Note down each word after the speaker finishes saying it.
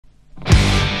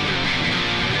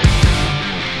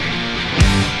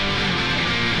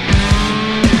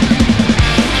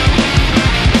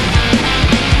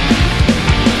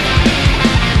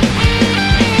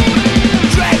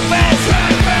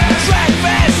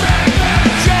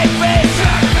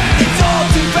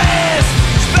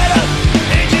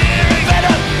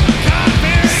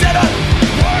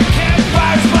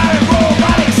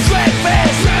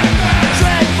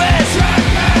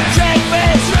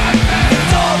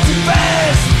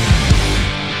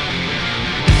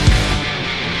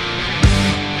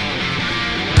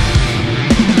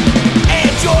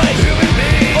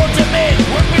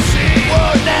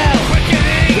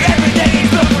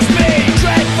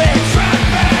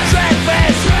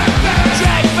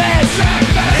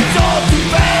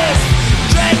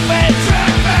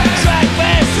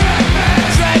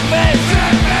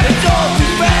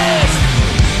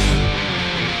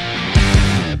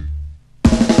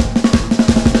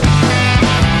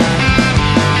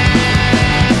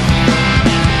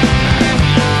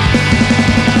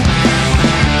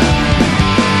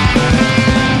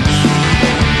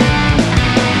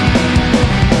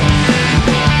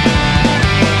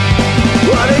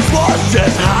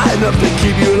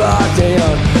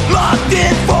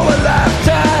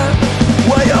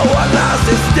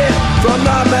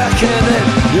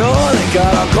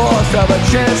ghost of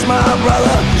a chance, my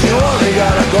brother. You only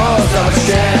got a ghost of a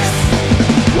chance.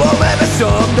 Well, maybe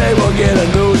someday we'll get a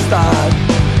new start.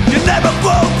 You never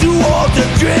grow too old to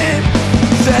dream.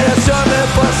 Say there's something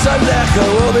for Sunday,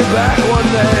 we'll be back one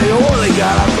day. You only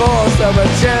got a ghost of a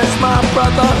chance, my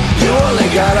brother. You only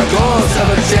got a ghost of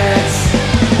a chance.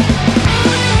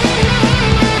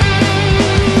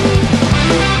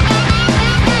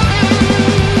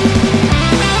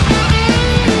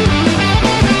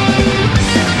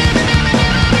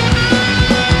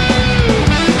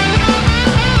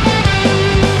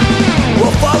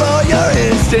 Well, follow your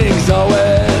instincts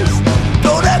always.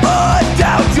 Don't ever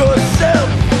doubt yourself.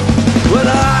 When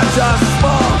our hearts are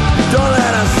small, don't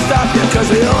let us stop you, 'cause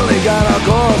we only got a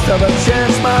ghost of a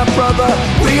chance, my brother.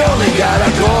 We only got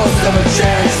a ghost of a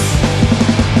chance.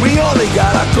 We only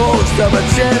got a ghost of a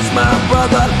chance, my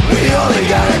brother. We only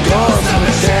got a ghost of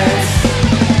a chance.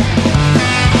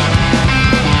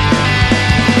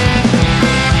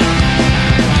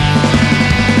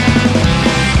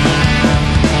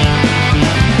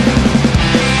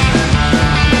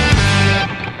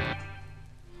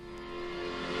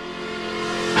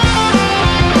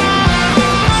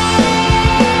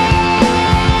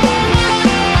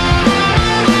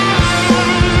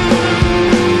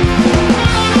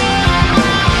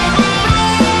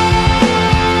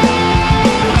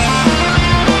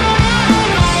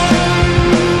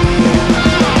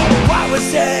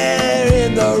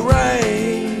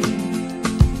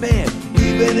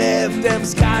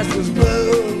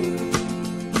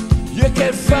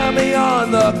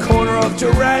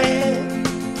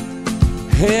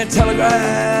 In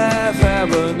Telegraph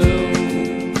Avenue.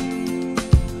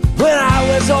 When I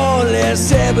was only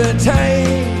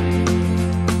 17,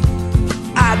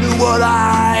 I knew what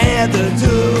I had to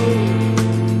do.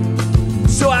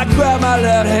 So I grabbed my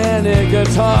left-handed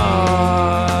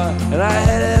guitar and I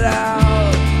headed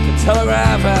out to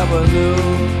Telegraph Avenue.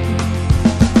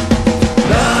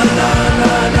 Na na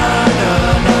na na na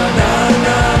na na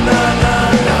na na na.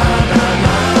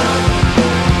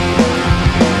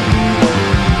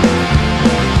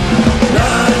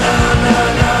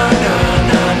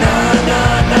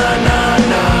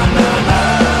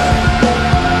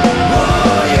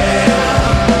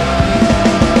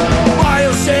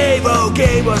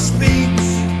 Speech.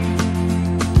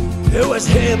 It was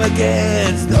him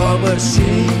against the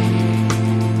machine.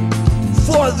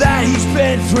 For that he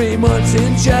spent 3 months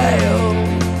in jail,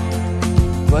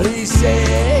 but he said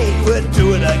he would do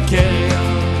it again.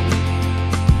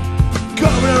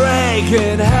 Governor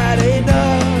Reagan had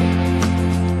enough,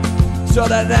 so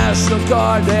the National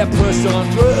Guard they pushed on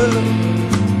through.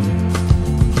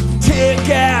 Tear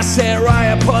gas and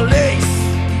riot police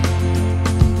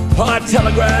on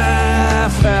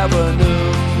Telegraph Avenue.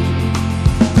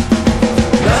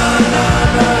 Na na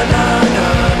na na na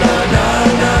na na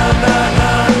na na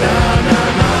na na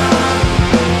na.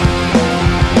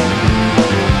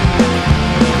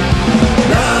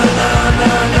 Na na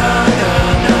na na na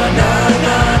na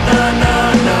na na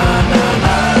na na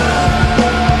na.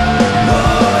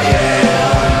 Oh yeah.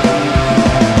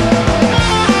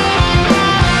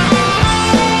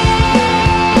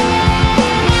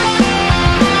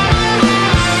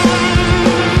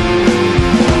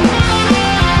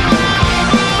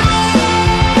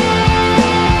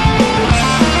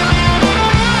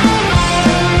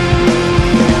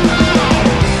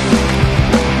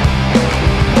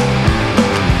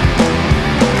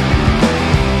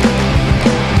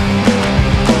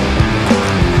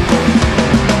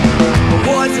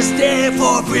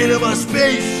 Freedom of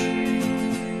speech.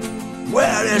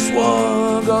 Well, this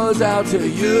one goes out to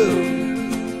you.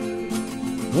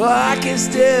 I can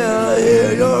still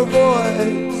hear your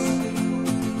voice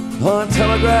on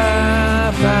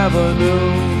Telegraph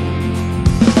Avenue.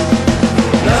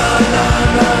 Na na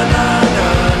na na na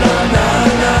na na na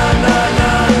na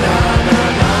na na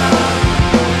na.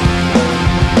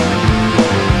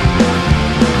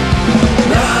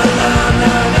 Na na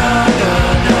na na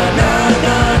na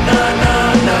na na na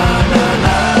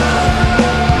na.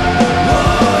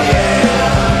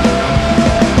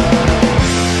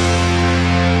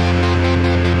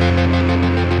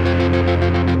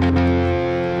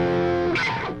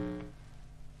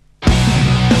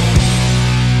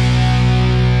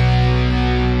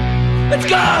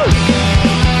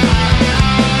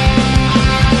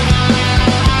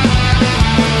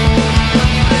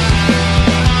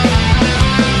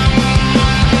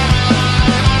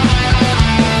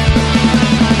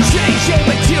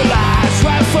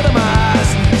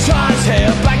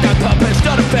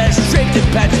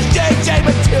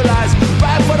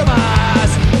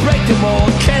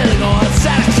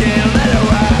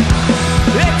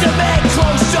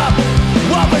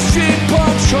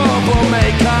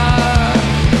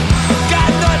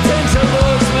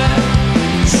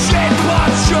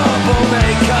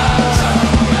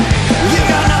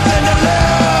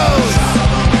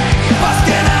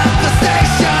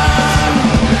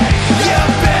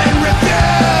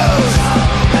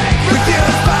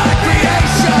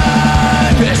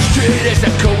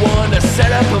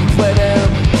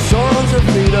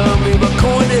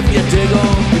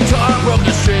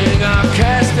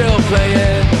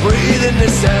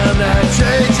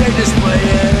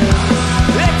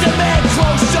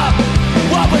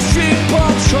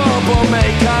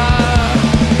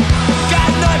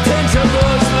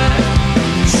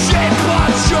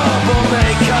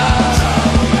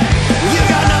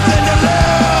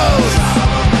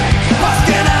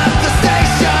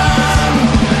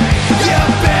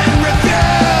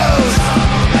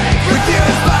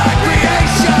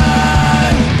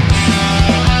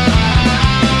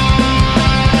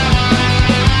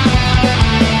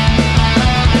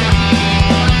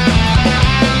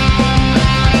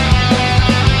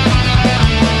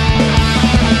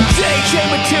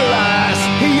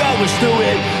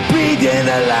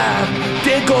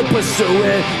 go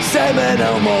pursuing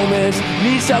seminal moments,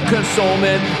 need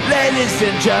self-consuming. Ladies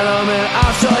and gentlemen,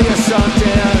 I'll show you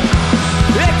something.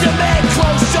 Intimate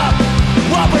close-up,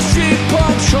 rubber sheet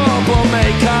punk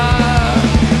troublemaker.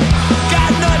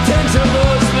 Got nothing to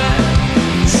lose, man.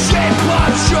 Shape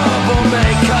punk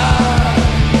troublemaker.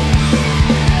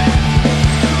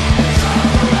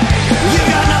 You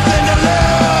got nothing to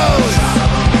lose.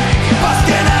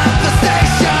 Busting out the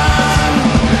station.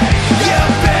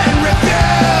 You've been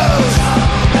refused.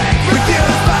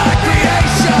 Refused by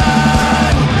creation.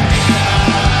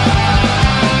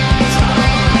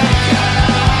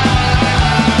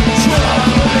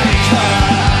 Troublemaker.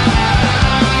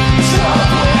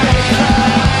 Troublemaker.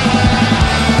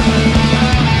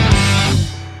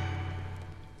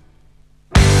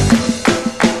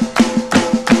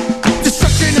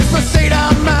 Destruction is my state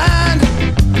of mind.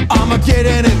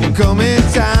 Armageddon, it will come in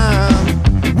time.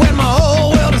 When my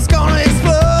whole world is gonna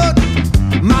explode,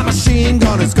 my machine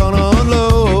gun is gonna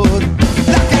unload.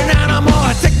 Like an animal,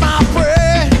 I take my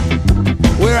prey.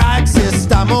 Where I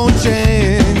exist, I'm on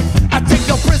chain. I take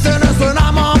no prisoners when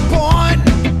I'm on point.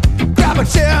 Grab a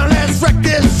chair and let's wreck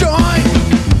this joint.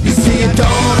 You see, you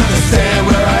don't understand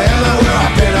where I am and where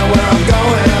I've been and where I'm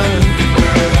going.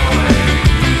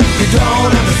 You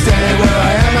don't understand where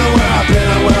I am and where I've been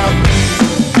and where I'm.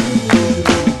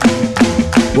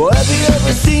 Well, have you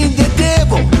ever seen the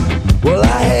devil? Well, I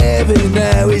haven't,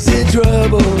 now he's in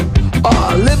trouble.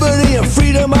 Oh, liberty and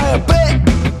freedom I bet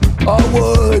are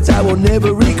words I will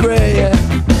never regret.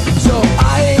 So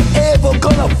I ain't ever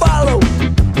gonna follow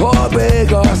or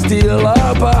beg or steal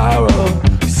or borrow.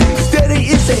 See, steady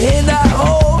is the hand I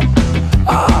hold.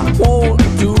 I won't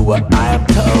do what I am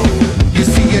told. You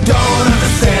see, you don't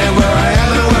understand where I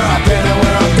am and where I've been and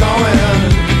where I'm going.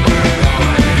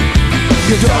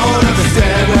 You don't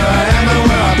understand where I am and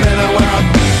where I've been and where I'm.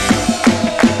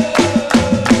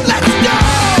 Let's go!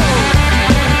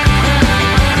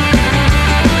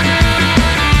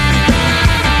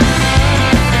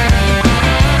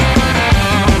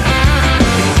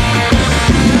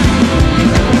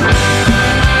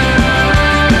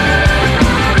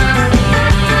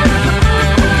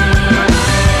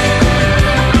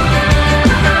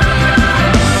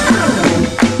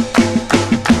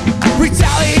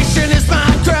 Retaliation is my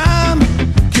crime.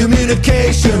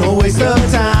 Communication, a waste of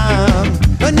time.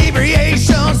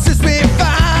 Inebriation sits me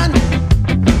fine.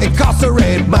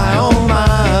 Incarcerate my own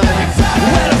mind.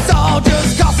 When it's all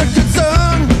just cause of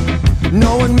concern.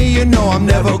 Knowing me, you know I'm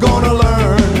never gonna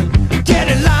learn. Get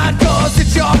in line cause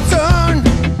it's your turn.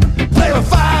 Play with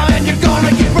fire and you're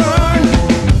gonna get burned.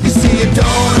 You see, you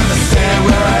don't understand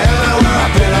where I am and where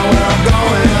I've been and where I'm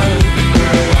going.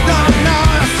 No, no,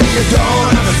 I see you don't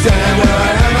understand where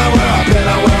I am and where I've been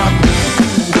and where I'm.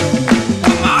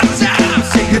 One more time,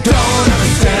 see you don't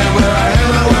understand where I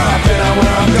am and where I've been and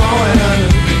where I'm going.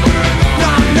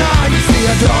 No, no, you see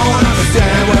you don't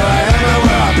understand where I am and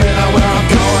where I've been and where I'm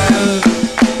going.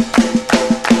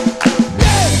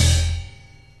 Yeah.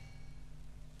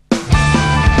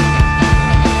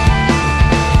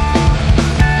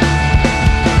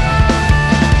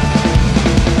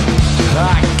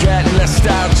 I get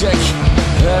nostalgic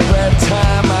every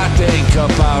time I think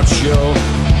about you.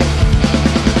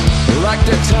 Like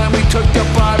the time we took the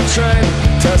BART train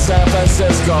to San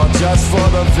Francisco just for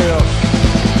the view.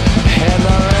 And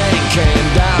the rain came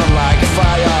down like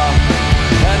fire,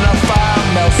 and the fire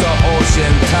melts the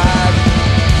ocean tide.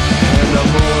 And the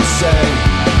moon sang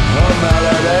a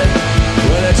melody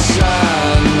when it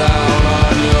shined down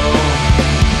on you.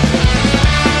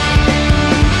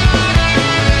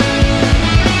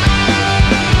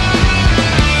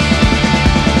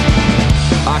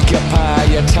 Occupy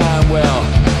your time well,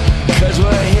 cause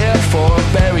we're here for a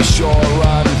very short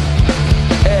run.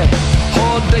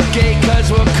 Hold the gate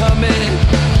cause we're coming,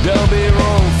 there'll be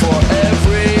room for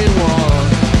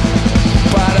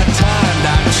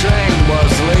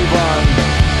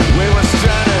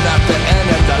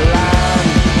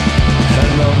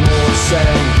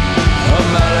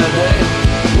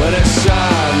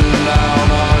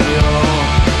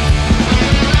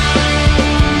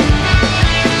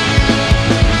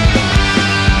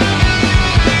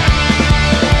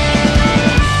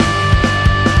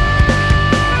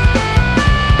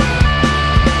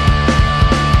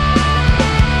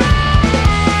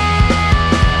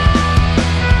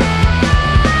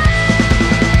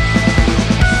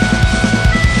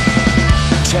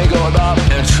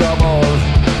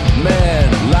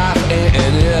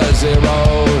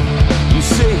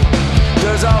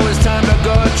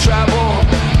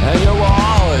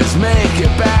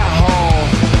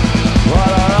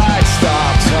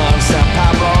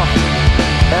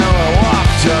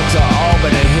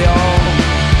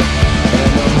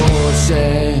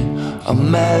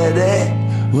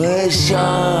When it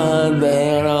shone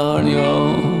down on you,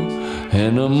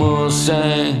 and the moon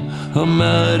sang a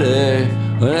melody.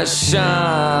 When it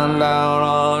shone down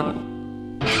on you.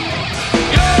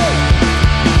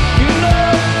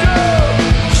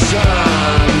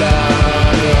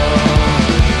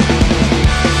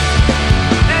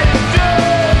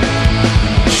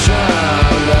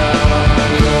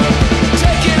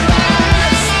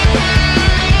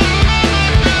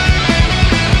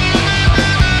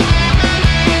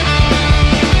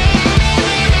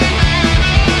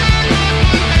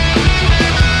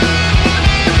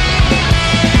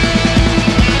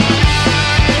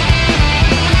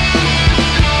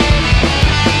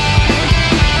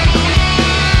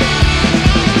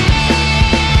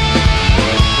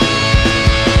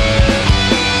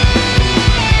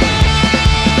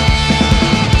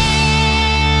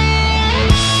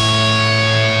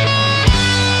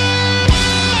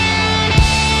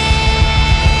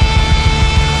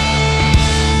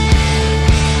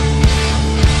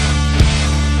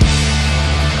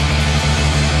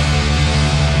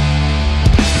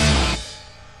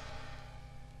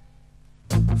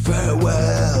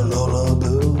 Farewell, Lola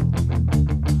Blue,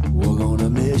 we're gonna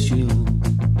miss you.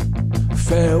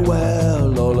 Farewell,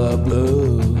 Lola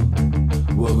Blue,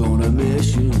 we're gonna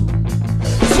miss you.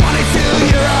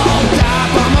 22-year-old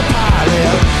dive bomb a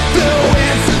pilot flew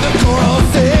into the Coral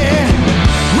Sea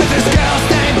with his girl's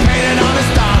name painted on his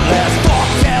thoughtless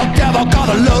fork-tailed devil called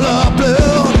the Lola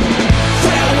Blue.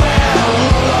 Farewell,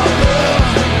 Lola Blue,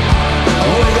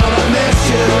 we're gonna miss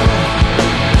you.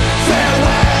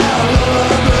 Farewell, Lola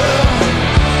Blue,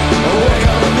 we're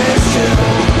gonna miss you.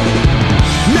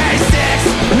 May 6,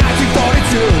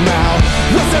 1942 now.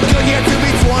 What's a good year to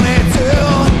be 22?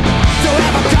 To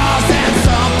have a cause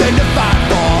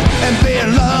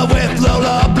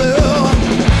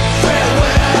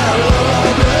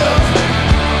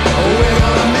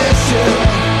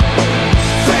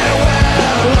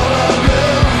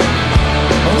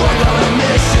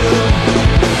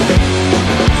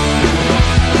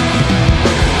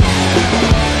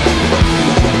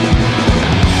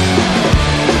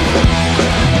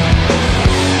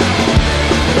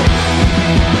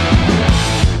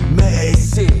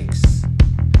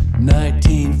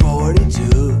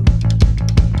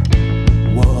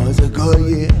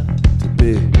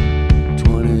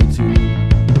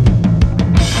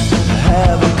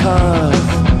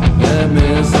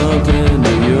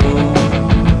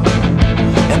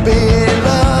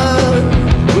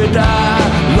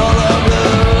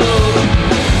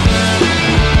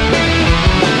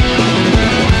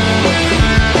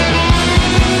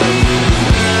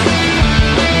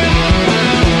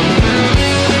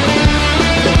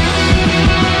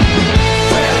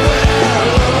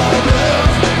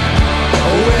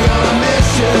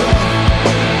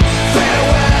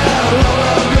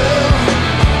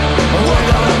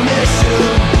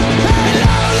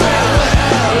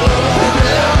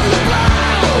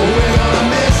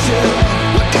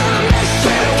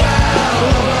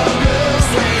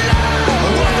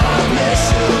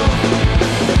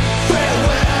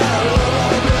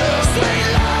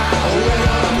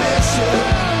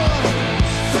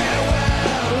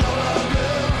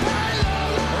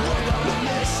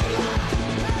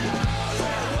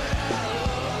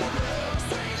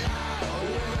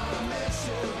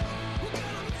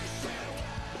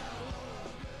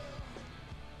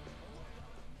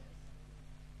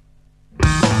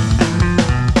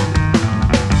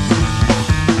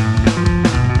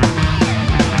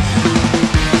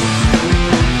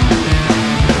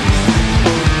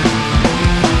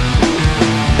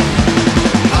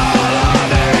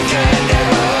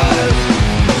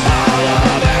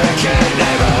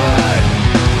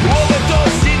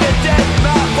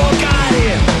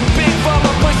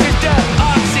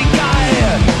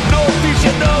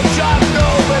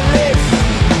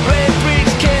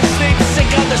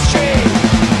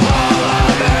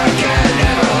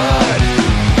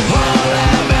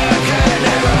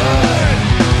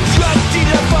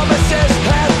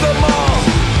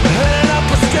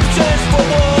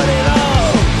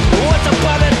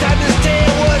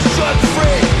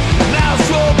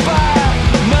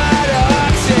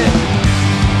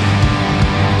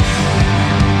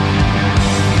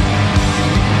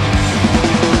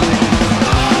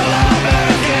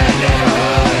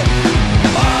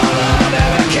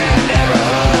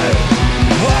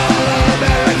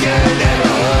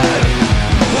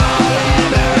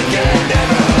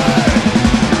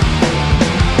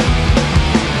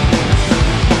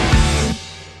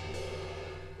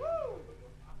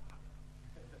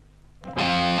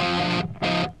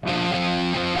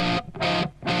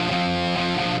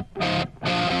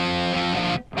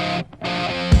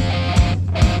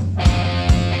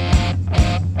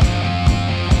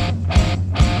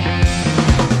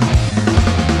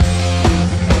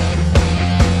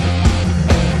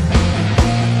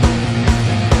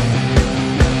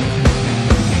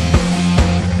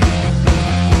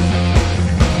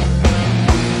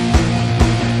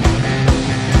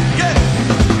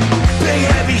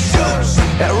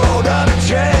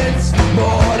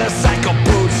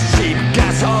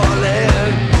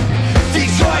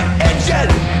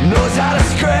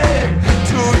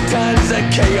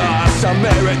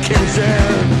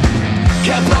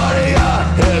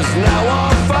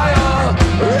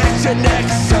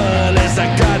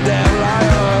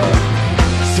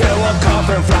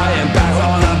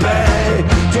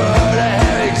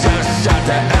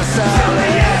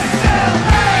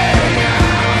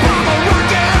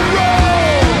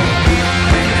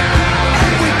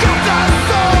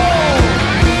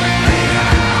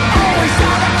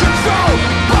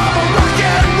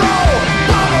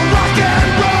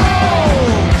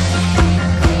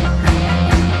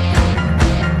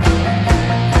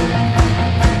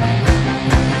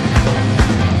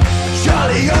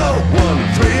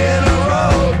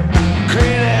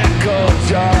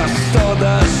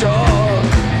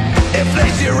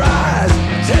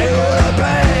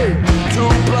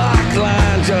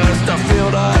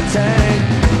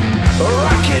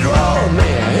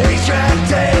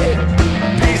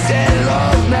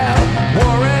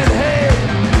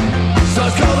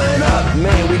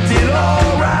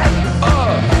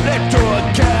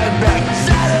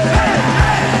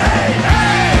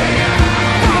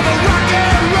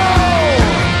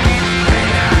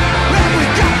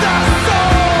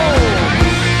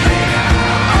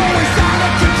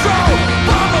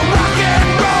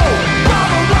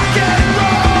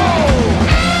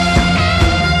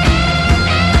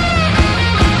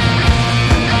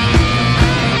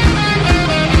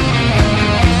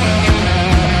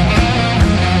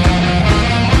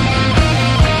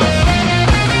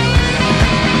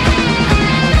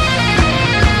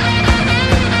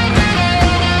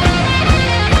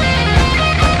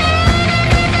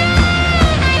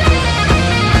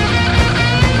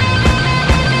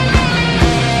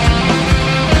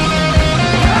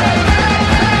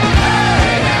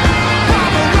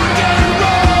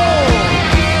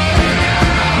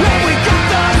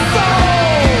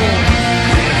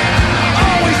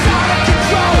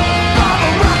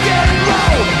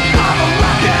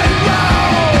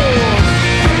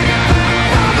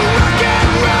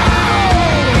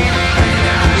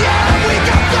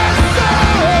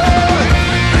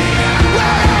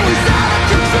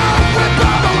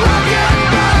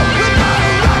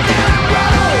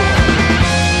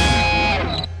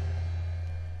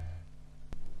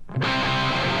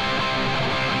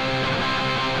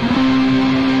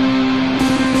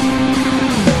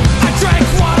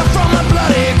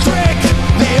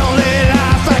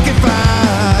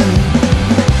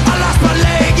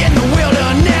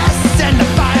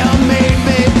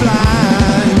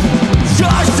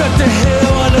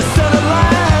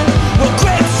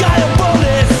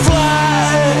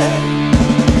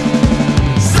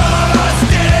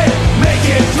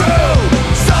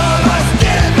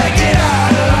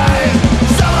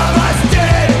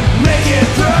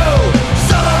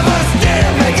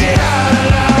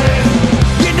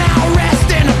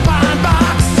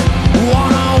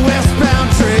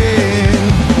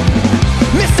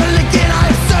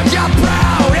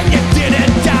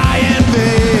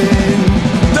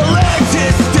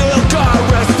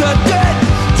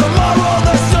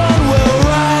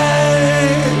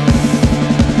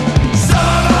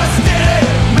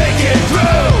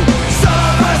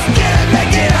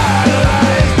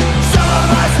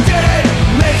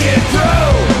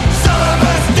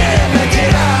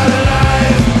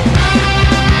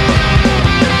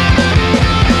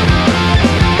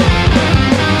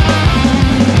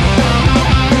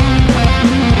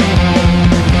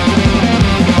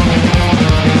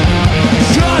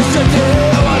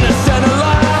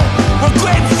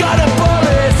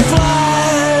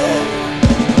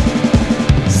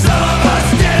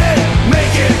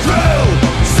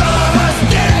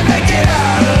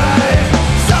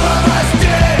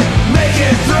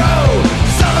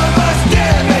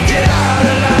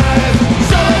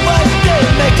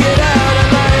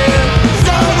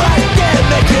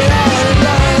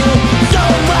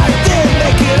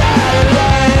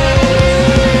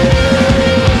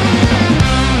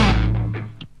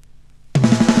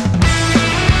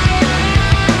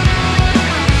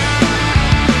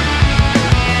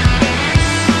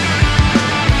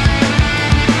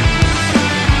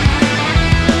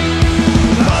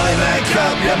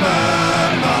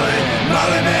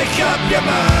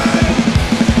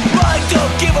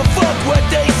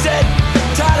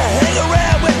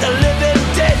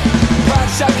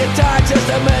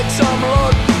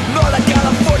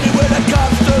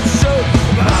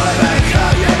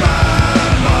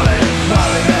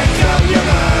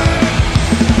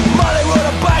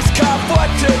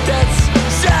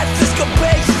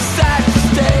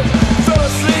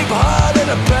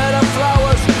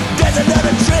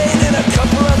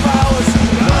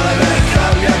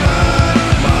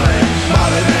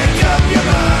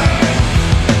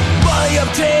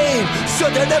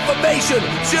information.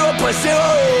 0 plus 0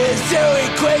 is 0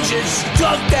 equations.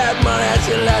 Drunk that money as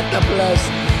you let the place.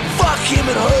 Fuck him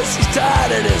and her, she's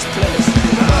tired of this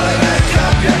place.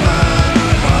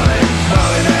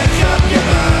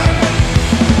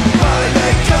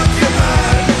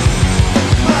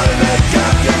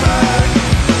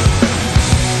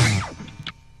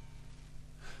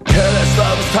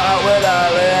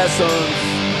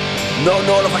 No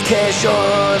notification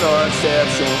or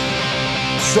exception.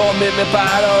 So meet me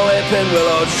by the weeping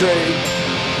willow tree,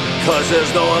 'cause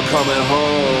there's no one coming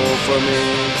home for me.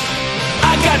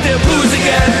 I got the blues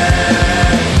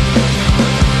again.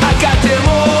 I got them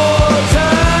old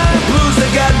time blues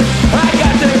again. I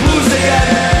got the blues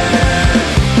again.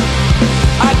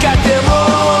 I got them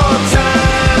old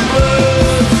time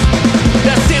blues.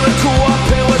 That steaming cool up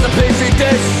here was a pastry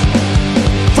dish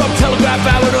from Telegraph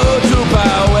Avnue to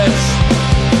Bowitch.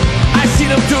 I seen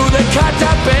them do the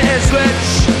contact bit switch.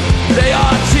 They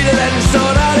all cheated and so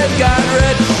now they got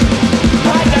rich.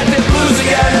 I got them blues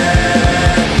again.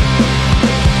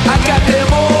 I got them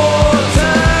old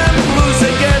time blues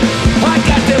again. I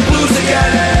got them blues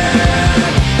again.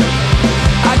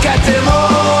 I got them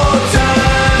old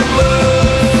time blues.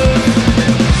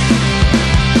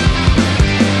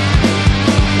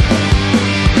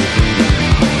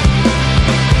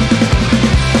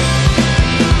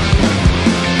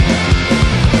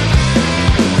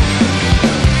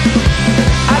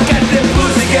 I got them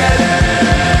blues again.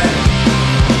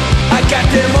 I got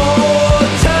them old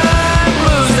time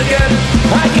blues again.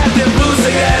 I got them blues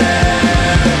again.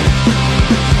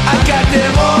 I got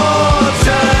them old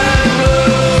time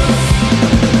blues.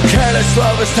 Careless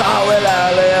love is taught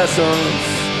without lessons.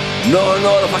 No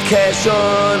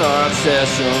notification or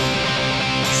obsession.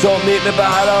 So meet me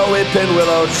by the weeping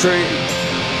willow tree,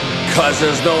 'cause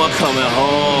there's no one coming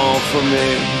home for me.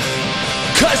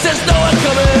 'Cause there's no one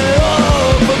coming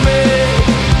home for me.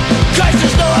 'Cause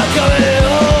there's no one coming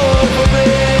home for me.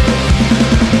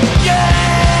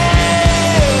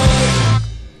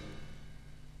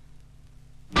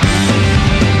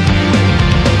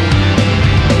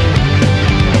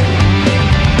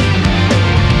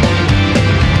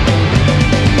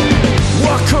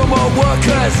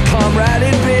 Workers, comrade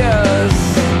in beers.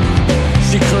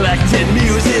 She collected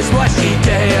muses, what she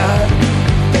dared.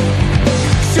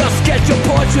 She'll sketch a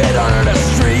portrait under the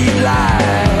street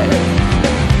light,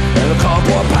 and the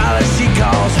cardboard palace she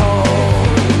calls home.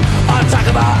 I'm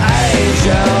talking about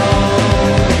Angel,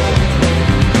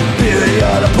 beauty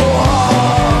of the poor.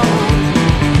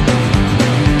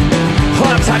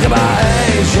 I'm talking about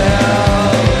Angel,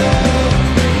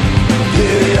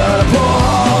 beauty of the poor.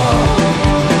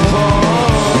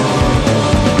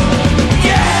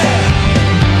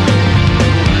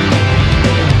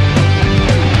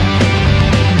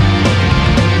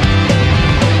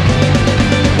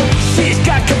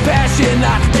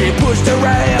 Not to get pushed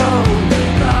around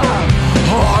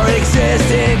or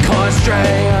existing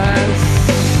constraints.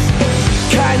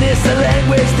 Kindness, the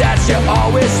language that she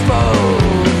always spoke.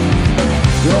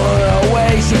 The only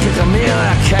way she can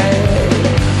communicate.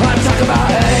 I'm talking about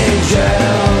Angel,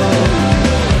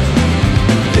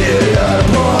 beauty of the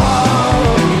poor.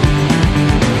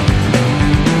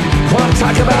 I'm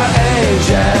talking about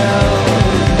Angel,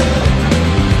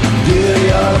 beauty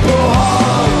of the poor.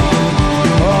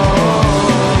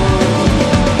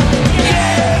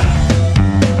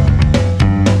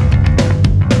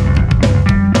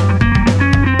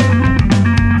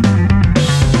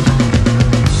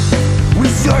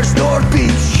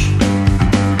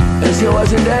 She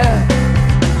wasn't there.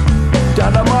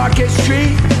 Down the Market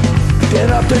Street,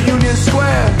 then up to Union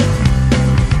Square.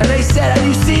 And they said, have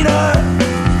you seen her?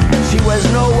 She was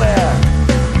nowhere.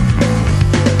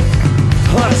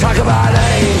 I'm talking about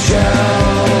Angel,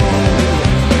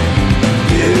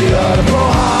 beauty of the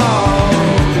poor.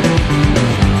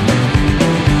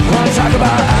 I'm talking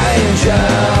about Angel,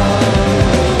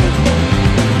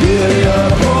 beauty of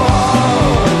the poor.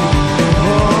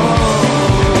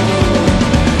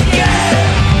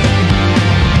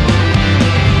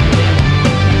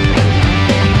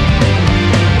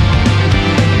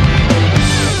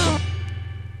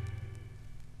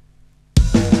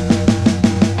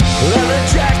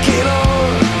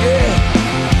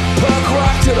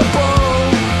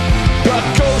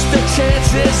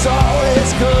 It's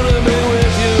always gonna be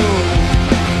with you.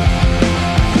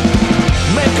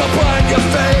 Makeup on your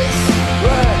face,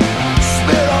 right?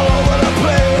 Spit all over the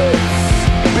place.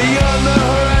 Beyond the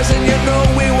horizon, you know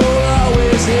we will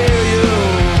always hear you.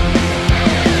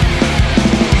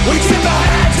 We tip our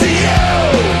hat to you,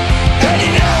 and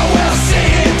you know we'll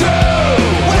see it through.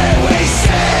 When we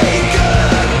say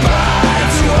goodbye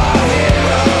to our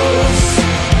heroes,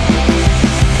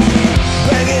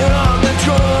 banging on the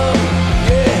drum.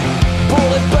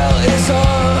 Belt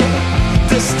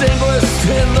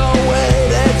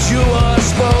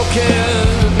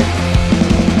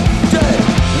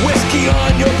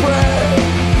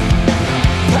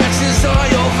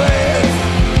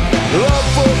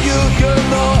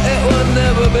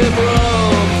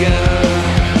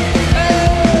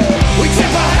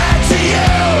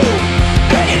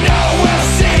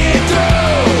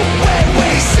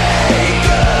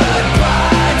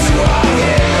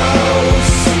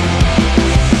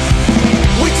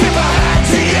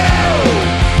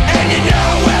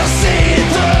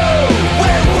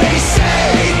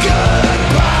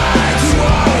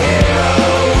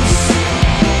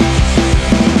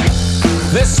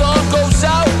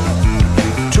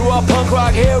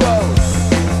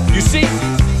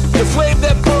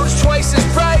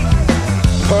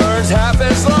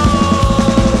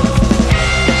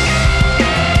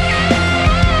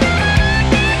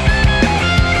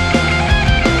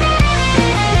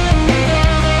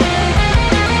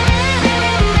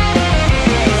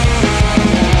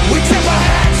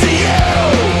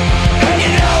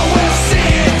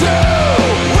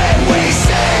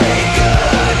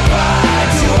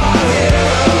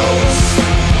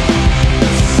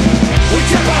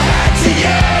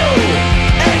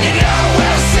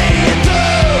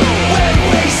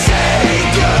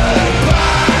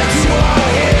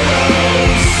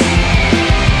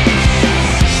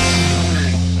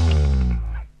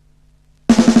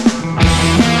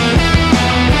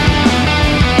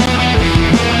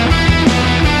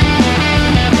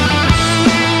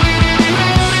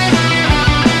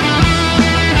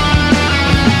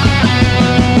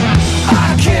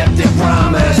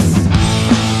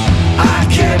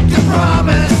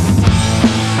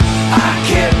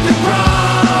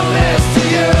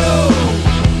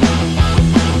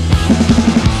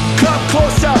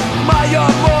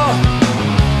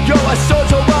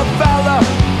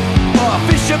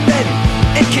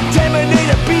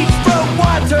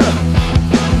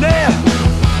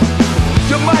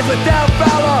without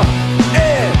valor,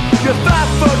 and your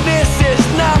thoughtfulness is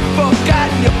not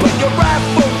forgotten. You put your right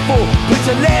foot forward, put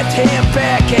your left hand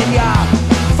back, and you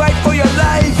fight for your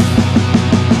life.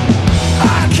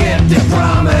 I kept the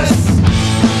promise.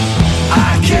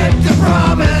 I kept the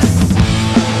promise.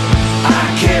 I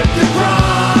kept the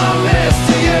promise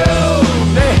to you.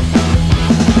 Hey.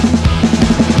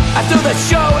 After the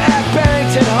show at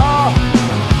Barrington Hall,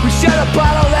 we shot a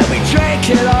bottle and we drank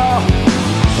it all.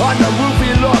 On the roof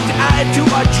we looked out into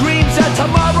our dreams of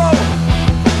tomorrow.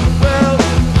 Well,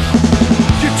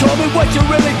 you told me what you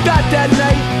really thought that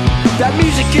night. That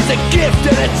music is a gift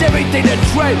and it's everything to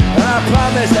trade. And I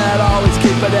promised that I'd always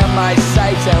keep it in my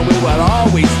sights, and we would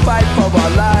always fight for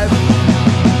our life.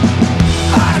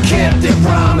 I kept the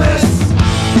promise.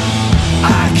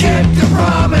 I kept the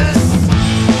promise.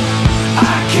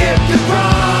 I kept the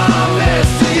promise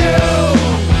to you.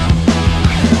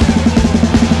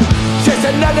 Just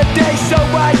another day, so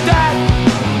I thought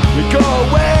we go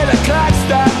where the clock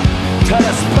stopped, to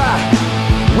the spot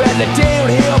where the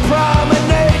downhill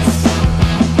promenades.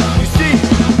 You see,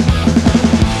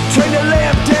 turn the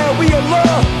lamp down, we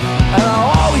alone, and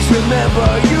I'll always remember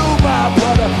you, my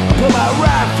brother. I put my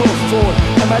right foot forward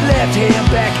and my left hand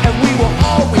back, and we will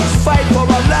always fight for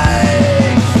our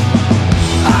lives.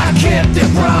 I kept the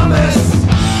promise.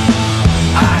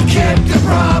 I kept the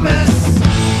promise.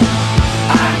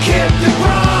 I kept the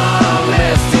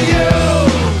promise to you.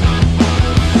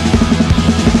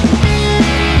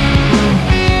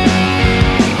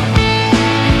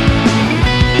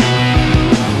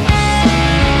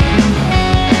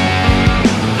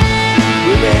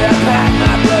 We made a pact,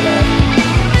 my brother,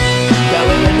 that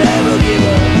we would never give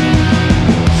up.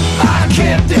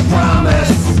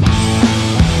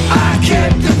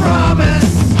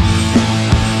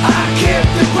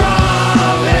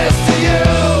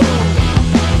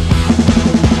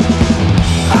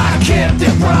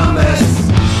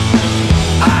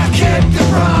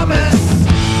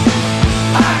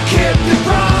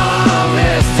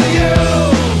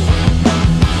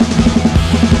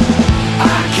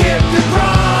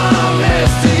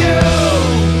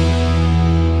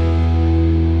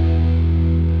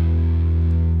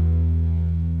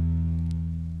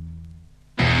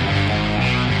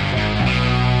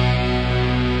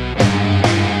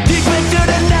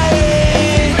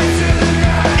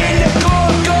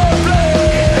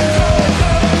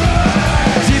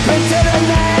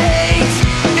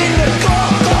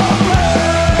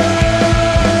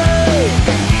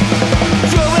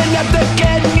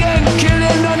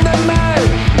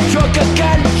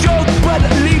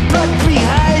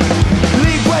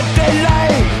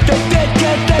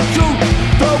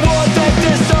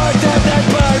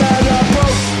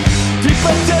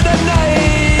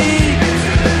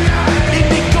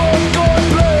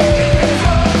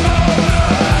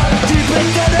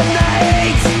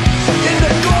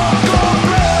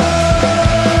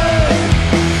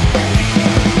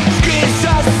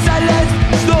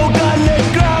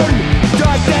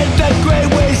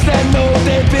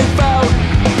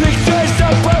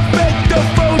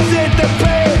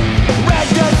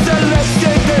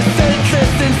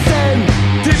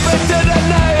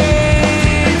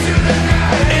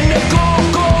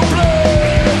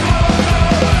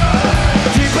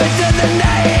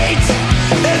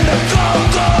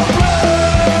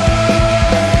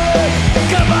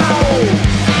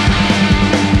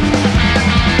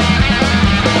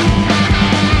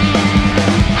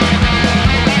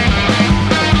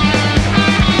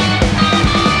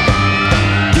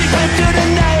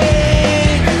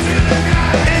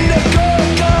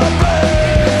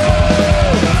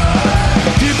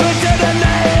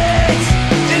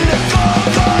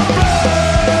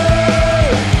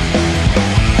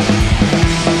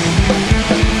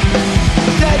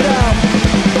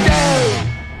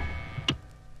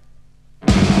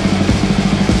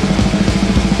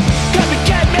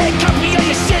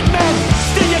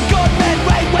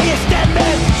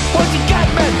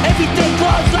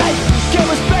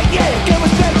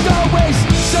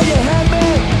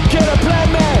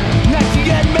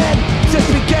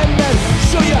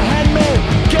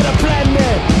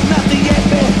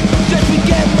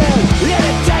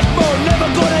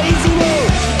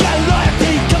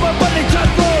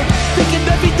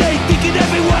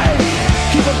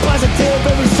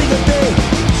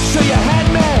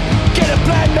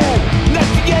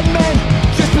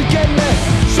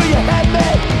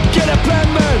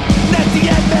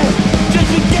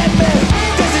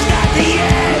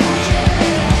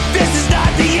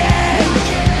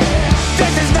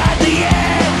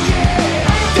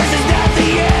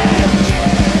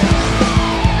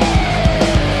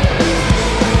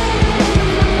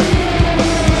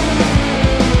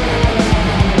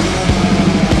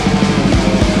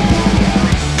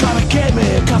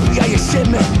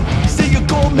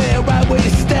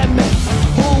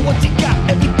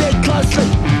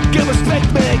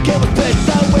 Get with pace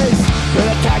sideways. An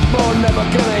attack mode, never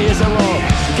gonna use a roll.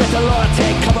 Get the law,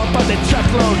 take cover by the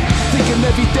truckload. Thinking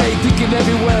every day, thinking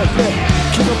everywhere.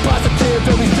 Keep it positive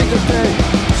every single day.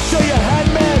 Show your hand,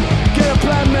 man. Get a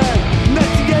plan, man. Not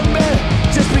the end, man.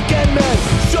 Just begin, man.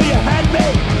 Show your hand,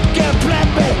 man. Get a plan,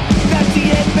 man. Not the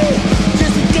end, man.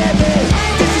 Just begin, man.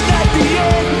 This is not the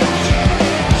end.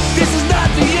 This is not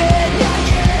the end.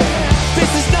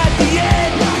 This is not the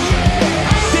end.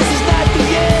 This is not the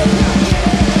end.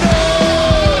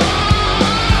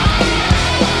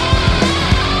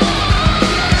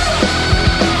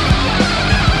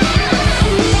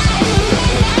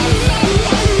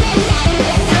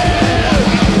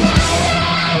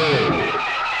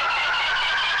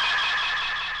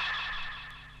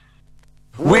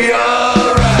 We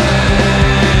arrived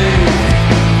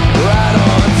right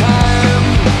on time.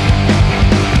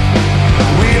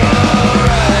 We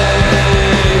arrived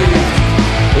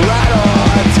right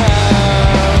on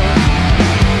time.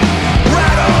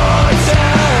 Right on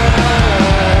time.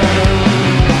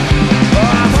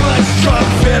 I'm a strong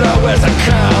fiddle with a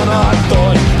crown on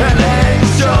thorn. And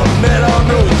angel middle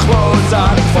new clothes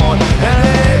on phone. And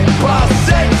 8x6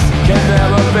 can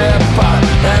never be bought.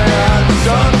 And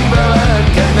unsung villain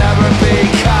can never be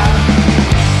caught.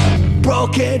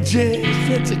 Broken jeans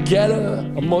fit together,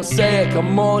 a mosaic of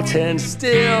molten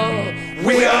steel.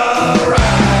 We arrived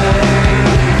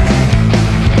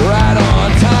right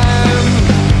on time.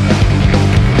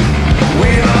 We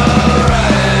arrived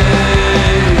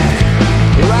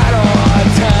right on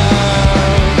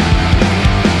time.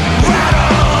 Right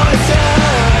on time.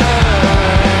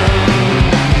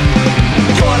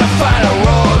 Gonna find a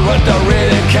road with the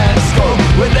rhythm can scope.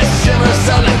 With the shimmer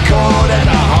selling cold and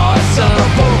a horse on a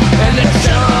boat. And the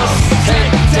channels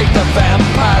take the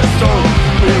vampire's throat.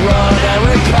 We run and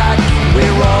we pack, we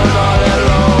run all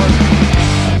alone.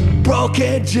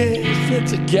 Broken jeans fit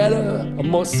together, a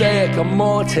mosaic of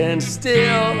molten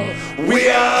steel. We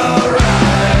arrived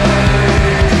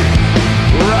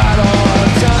right on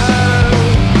time.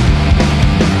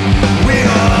 We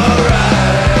arrived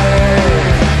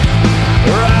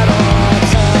right on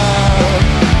time.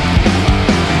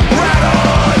 Right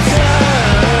on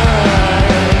time.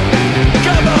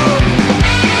 Come on.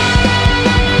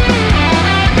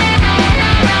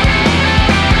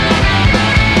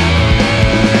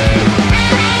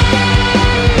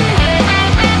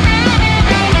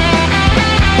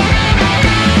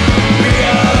 We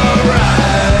arrived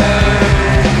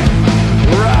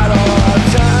right on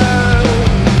time.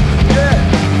 Yeah.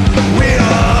 We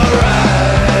arrived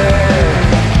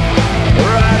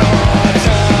right on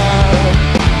time.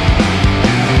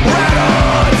 Right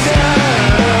on time.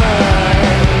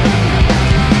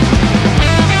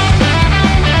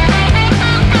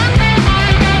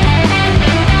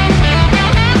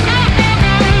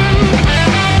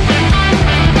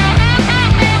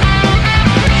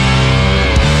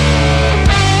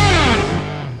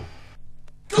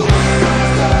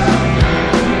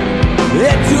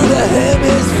 Into the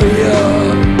hemisphere.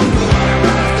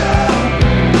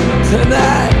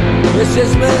 Tonight, it's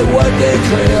just made one thing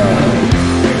clear.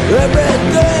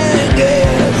 Everything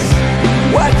is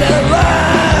what the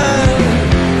line.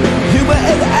 Human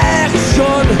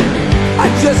inaction, I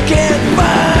just can't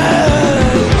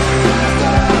find.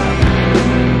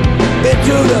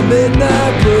 Into the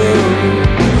midnight blue.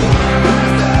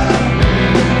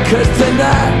 'Cause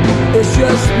tonight, it's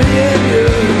just me and you.